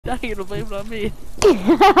Now you're gonna blame it on me. Yeah,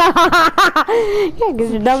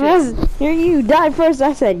 cause you're dumbass. You died first.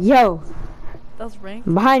 I said, yo. That was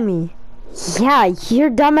ranked. Behind me. Yeah, your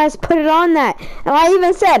dumbass put it on that. And I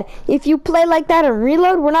even said, if you play like that and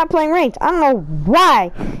reload, we're not playing ranked. I don't know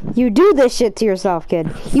why you do this shit to yourself,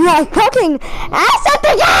 kid. You are fucking ass at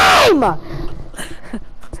the game!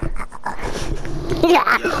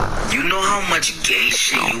 Yeah. You know how much gay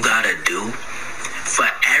shit you gotta do for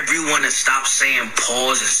everyone to stop saying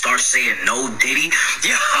pause and start saying no Diddy?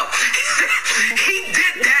 Yo, he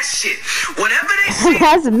did that shit. Whatever they say.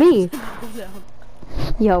 That's me.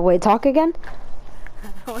 Yo, wait, talk again?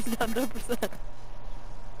 I was down 10%.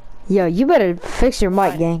 Yo, you better fix your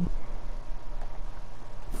mic, gang.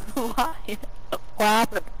 Why? What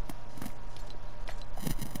happened?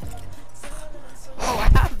 Oh,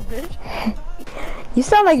 what happened, bitch? You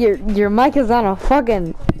sound like your mic is on a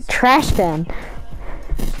fucking trash can.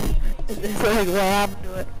 It's like, what happened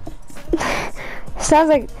to it? Sounds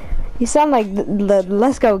like you sound like the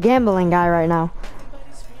Let's Go Gambling guy right now.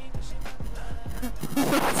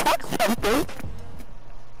 Talk something.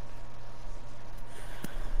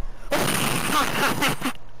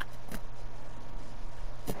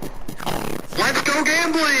 Let's go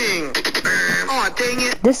gambling. Oh, dang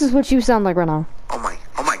it. This is what you sound like right now. Oh my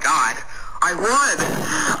God. I won.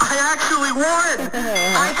 I actually won.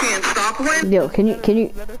 I can't stop winning. Yo, can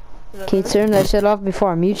you turn that shit off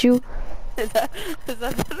before I mute you? Is that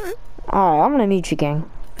better? Alright, I'm gonna mute you, gang.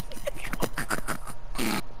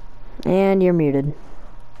 And you're muted.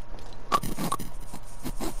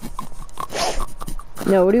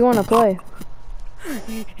 Yo, what do you want to play?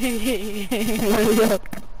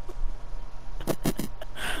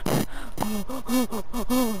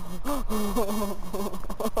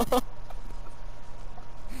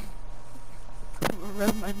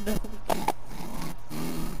 Rub my nose.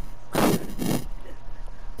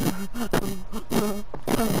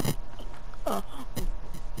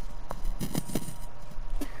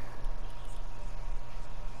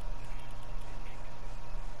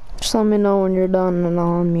 Just let me know when you're done and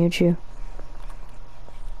I'll unmute you.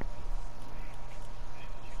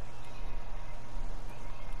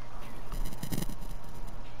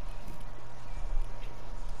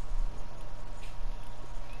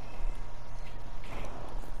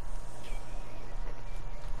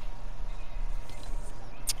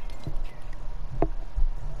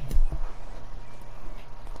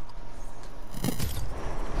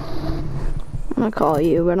 I'm gonna call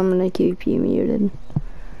you, but I'm gonna keep you muted.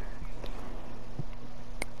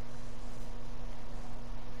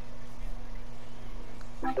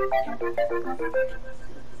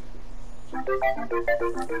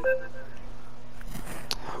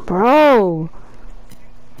 Bro.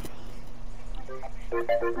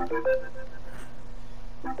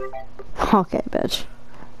 Okay, bitch.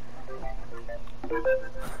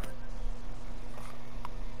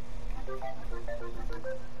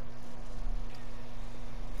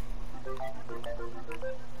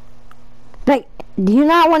 Like, do you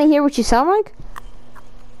not want to hear what you sound like?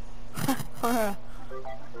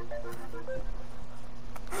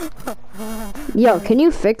 Yo, can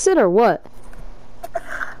you fix it or what?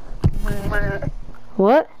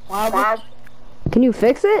 What? Can you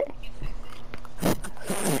fix it?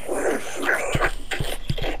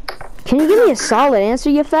 Can you give me a solid answer,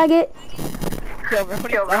 you faggot? Yo, bro,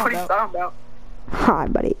 what are you talking about? Hi,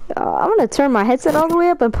 buddy. I'm gonna turn my headset all the way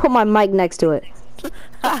up and put my mic next to it.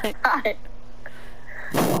 Hi.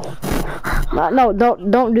 No,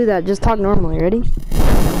 don't do that. Just talk normally. Ready?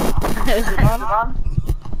 Is it on?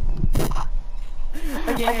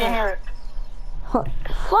 I can't hear it. Huh.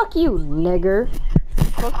 Fuck you, nigger.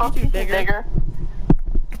 Fuck you, nigger.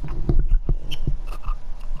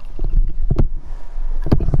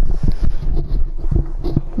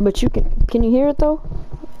 But you can you hear it though?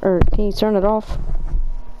 Or can you turn it off?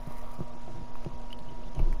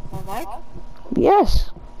 My mic? Yes.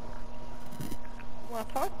 I want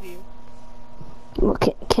to talk to you. Well,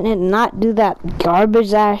 can it not do that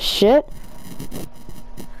garbage ass shit?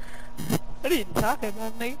 What are you talking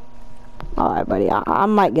about, Nate? Alright, buddy. I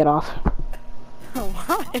might get off.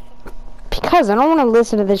 Why? Because I don't want to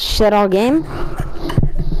listen to this shit all game.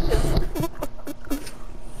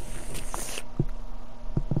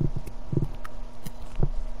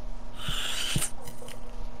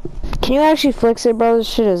 Can you actually fix it, bro? This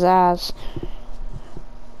shit is ass.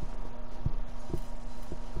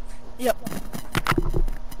 Yep.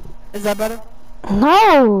 Is that better?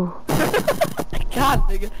 No! God,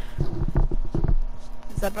 nigga.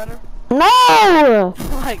 Is that better? No!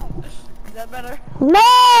 Like, is that better?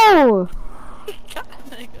 No! God,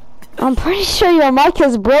 nigga. I'm pretty sure your mic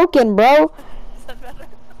is broken, bro. Is that better?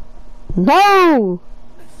 No!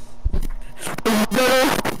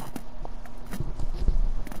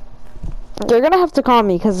 You're gonna have to call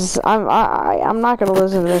me, cause I'm not gonna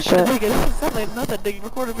listen to this shit. Nigga, this sounds like nothing, nigga.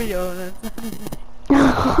 Record a video and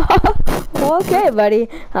Well, okay, buddy.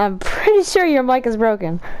 I'm pretty sure your mic is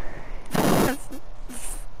broken.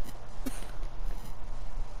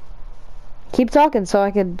 Keep talking so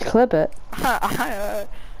I can clip it. Remember,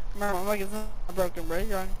 my mic is not broken, bro.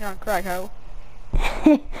 You're on crack, hoe.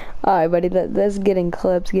 Alright, buddy. That's getting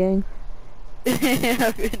clips, gang.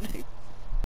 Yeah, good.